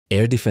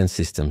Air defense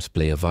systems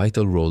play a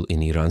vital role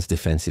in Iran's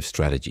defensive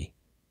strategy.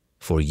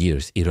 For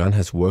years, Iran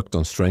has worked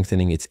on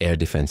strengthening its air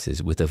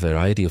defenses with a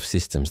variety of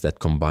systems that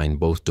combine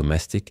both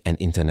domestic and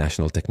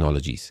international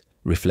technologies,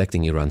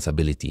 reflecting Iran's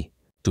ability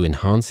to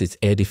enhance its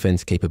air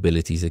defense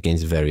capabilities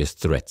against various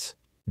threats.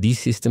 These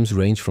systems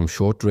range from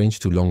short range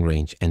to long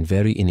range and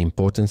vary in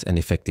importance and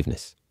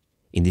effectiveness.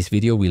 In this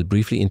video, we'll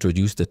briefly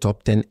introduce the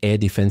top 10 air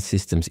defense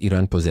systems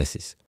Iran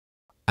possesses.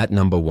 At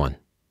number 1,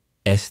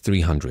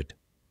 S-300.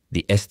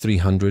 The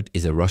S-300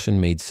 is a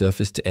Russian-made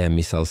surface-to-air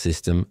missile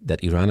system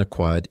that Iran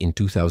acquired in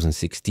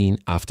 2016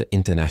 after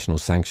international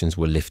sanctions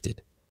were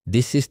lifted.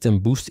 This system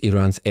boosts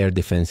Iran's air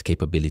defense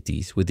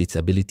capabilities with its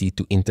ability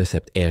to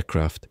intercept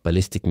aircraft,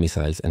 ballistic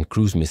missiles, and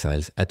cruise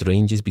missiles at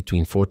ranges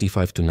between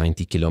 45 to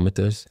 90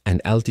 kilometers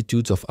and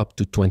altitudes of up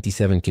to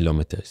 27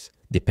 kilometers,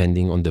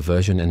 depending on the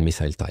version and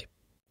missile type.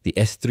 The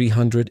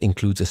S-300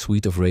 includes a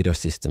suite of radar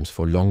systems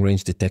for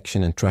long-range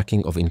detection and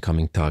tracking of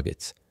incoming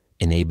targets,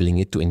 enabling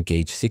it to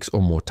engage 6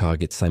 or more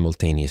targets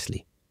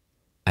simultaneously.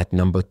 At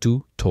number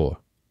 2, Tor.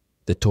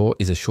 The Tor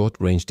is a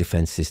short-range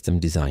defense system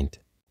designed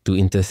to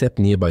intercept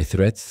nearby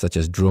threats such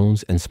as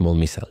drones and small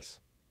missiles.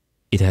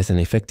 It has an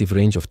effective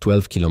range of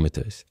 12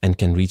 kilometers and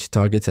can reach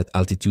targets at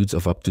altitudes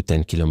of up to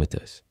 10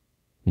 kilometers.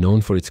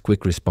 Known for its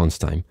quick response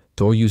time,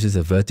 Tor uses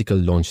a vertical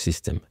launch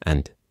system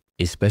and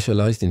is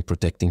specialized in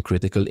protecting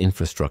critical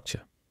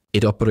infrastructure.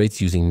 It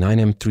operates using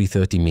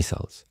 9M330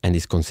 missiles and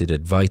is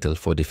considered vital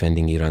for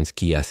defending Iran's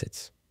key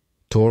assets.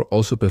 Tor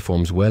also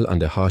performs well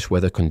under harsh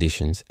weather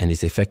conditions and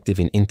is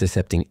effective in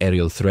intercepting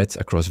aerial threats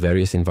across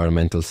various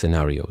environmental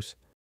scenarios.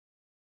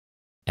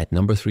 At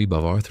number 3,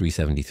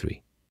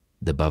 Bavar-373.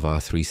 The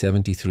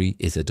Bavar-373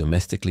 is a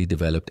domestically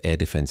developed air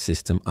defense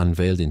system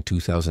unveiled in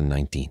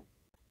 2019.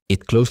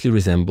 It closely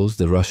resembles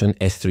the Russian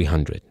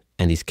S-300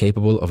 and is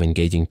capable of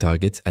engaging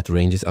targets at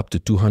ranges up to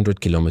 200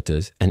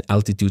 kilometers and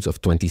altitudes of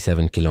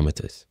 27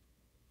 kilometers.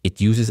 It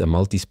uses a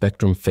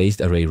multi-spectrum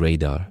phased array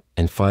radar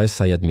and fires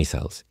Sayad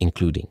missiles,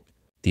 including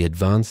the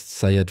advanced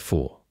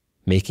Sayad-4,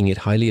 making it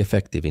highly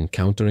effective in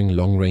countering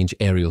long-range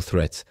aerial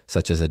threats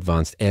such as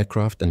advanced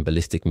aircraft and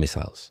ballistic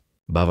missiles.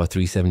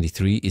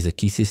 Bavar-373 is a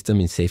key system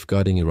in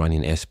safeguarding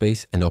Iranian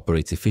airspace and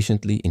operates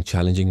efficiently in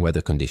challenging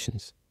weather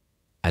conditions.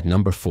 At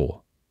number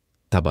 4,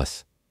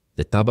 Tabas.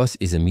 The Tabas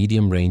is a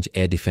medium-range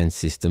air defense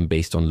system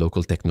based on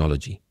local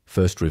technology,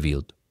 first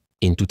revealed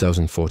in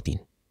 2014.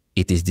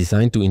 It is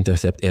designed to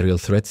intercept aerial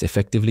threats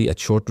effectively at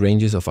short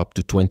ranges of up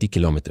to 20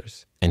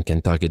 kilometers and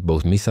can target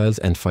both missiles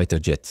and fighter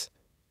jets.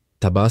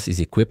 Tabas is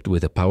equipped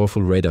with a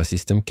powerful radar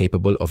system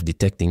capable of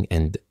detecting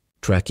and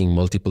tracking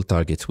multiple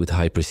targets with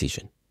high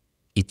precision.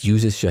 It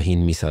uses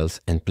Shahin missiles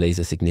and plays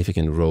a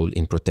significant role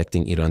in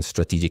protecting Iran's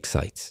strategic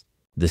sites.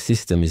 The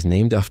system is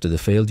named after the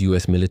failed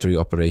US military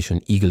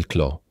operation Eagle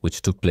Claw,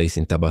 which took place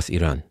in Tabas,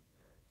 Iran.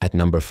 At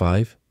number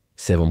 5,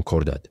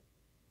 Khordad.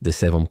 The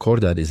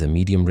Khordad is a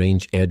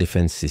medium-range air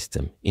defense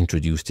system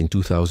introduced in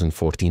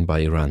 2014 by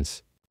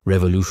Iran's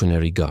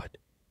Revolutionary Guard.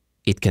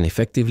 It can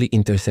effectively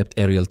intercept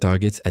aerial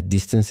targets at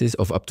distances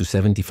of up to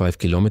 75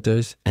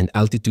 kilometers and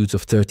altitudes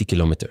of 30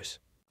 kilometers.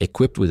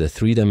 Equipped with a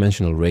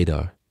three-dimensional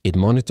radar, it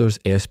monitors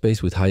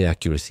airspace with high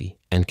accuracy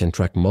and can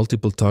track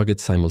multiple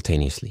targets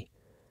simultaneously,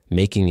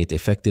 making it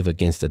effective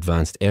against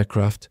advanced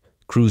aircraft,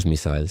 cruise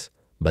missiles,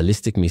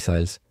 ballistic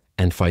missiles,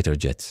 and fighter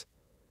jets.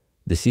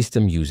 The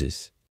system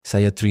uses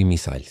Sayad-3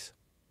 missiles.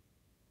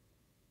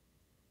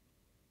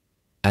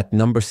 At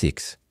number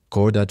 6,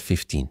 Cordat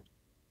 15.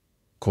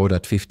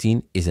 Cordat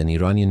 15 is an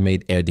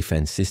Iranian-made air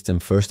defense system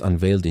first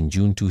unveiled in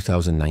June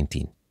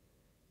 2019.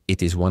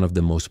 It is one of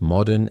the most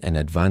modern and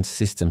advanced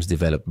systems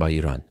developed by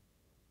Iran.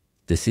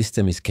 The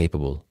system is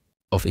capable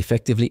of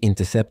effectively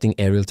intercepting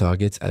aerial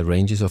targets at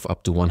ranges of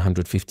up to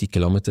 150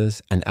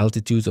 kilometers and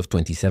altitudes of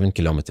 27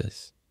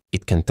 kilometers.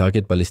 It can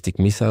target ballistic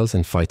missiles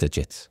and fighter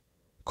jets.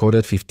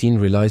 Cordat 15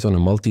 relies on a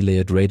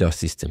multi-layered radar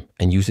system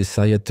and uses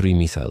Sayad-3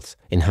 missiles,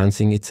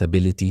 enhancing its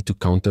ability to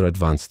counter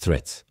advanced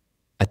threats.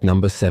 At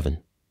number 7,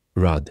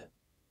 Rad.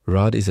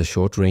 Rad is a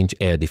short-range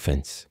air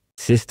defense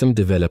system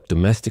developed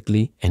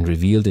domestically and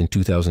revealed in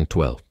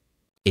 2012.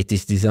 It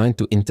is designed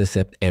to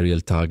intercept aerial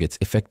targets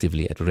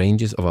effectively at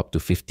ranges of up to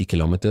 50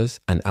 kilometers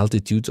and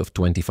altitudes of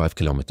 25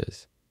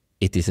 kilometers.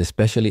 It is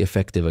especially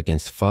effective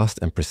against fast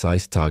and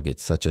precise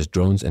targets such as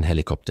drones and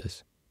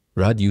helicopters.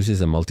 Rad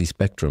uses a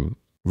multi-spectrum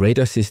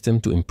radar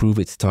system to improve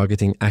its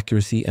targeting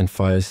accuracy and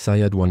fires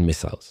Sayad-1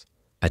 missiles.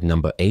 At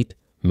number 8,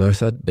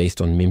 Mersad,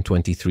 based on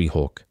MIM-23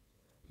 Hawk.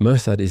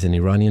 Mersad is an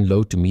Iranian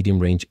low to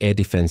medium-range air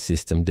defense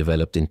system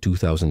developed in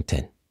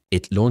 2010.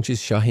 It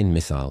launches Shahin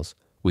missiles,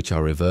 which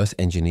are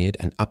reverse-engineered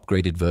and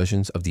upgraded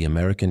versions of the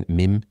American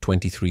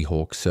MIM-23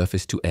 Hawk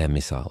surface-to-air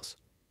missiles.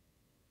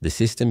 The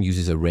system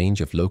uses a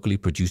range of locally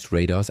produced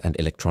radars and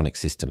electronic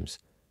systems,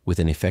 with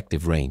an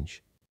effective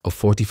range of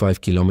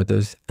 45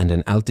 kilometers and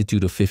an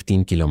altitude of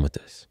 15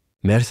 kilometers.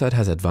 Mersad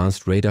has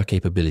advanced radar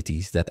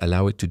capabilities that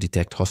allow it to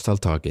detect hostile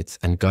targets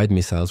and guide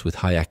missiles with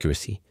high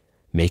accuracy,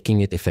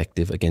 making it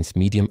effective against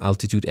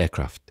medium-altitude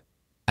aircraft.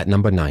 At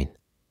number 9,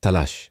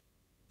 Talash.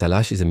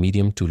 Talash is a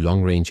medium to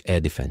long-range air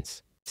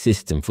defense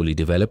system fully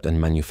developed and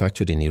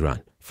manufactured in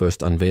Iran,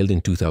 first unveiled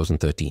in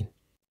 2013.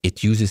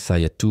 It uses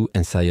Sayad-2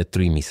 and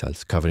Sayad-3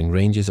 missiles, covering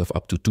ranges of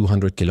up to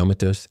 200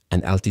 kilometers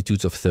and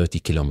altitudes of 30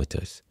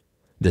 kilometers.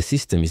 The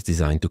system is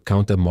designed to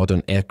counter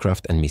modern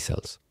aircraft and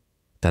missiles.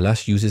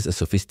 Talash uses a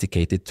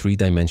sophisticated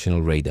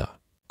three-dimensional radar,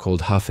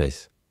 called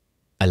Hafez,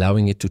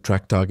 allowing it to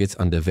track targets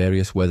under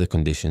various weather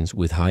conditions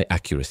with high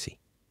accuracy.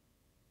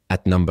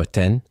 At number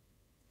 10,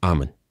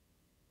 Arman.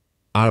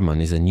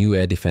 Arman is a new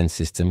air defense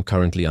system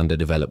currently under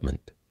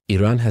development.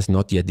 Iran has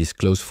not yet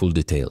disclosed full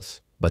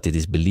details, but it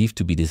is believed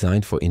to be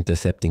designed for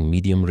intercepting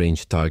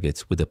medium-range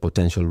targets with a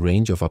potential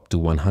range of up to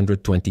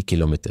 120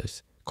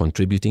 kilometers,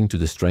 contributing to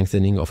the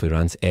strengthening of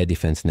Iran's air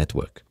defense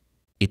network.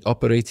 It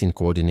operates in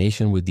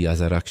coordination with the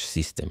Azarakh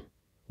system,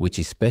 which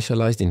is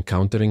specialized in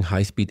countering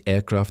high-speed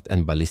aircraft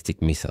and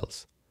ballistic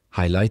missiles,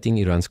 highlighting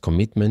Iran's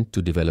commitment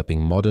to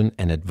developing modern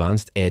and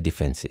advanced air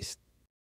defenses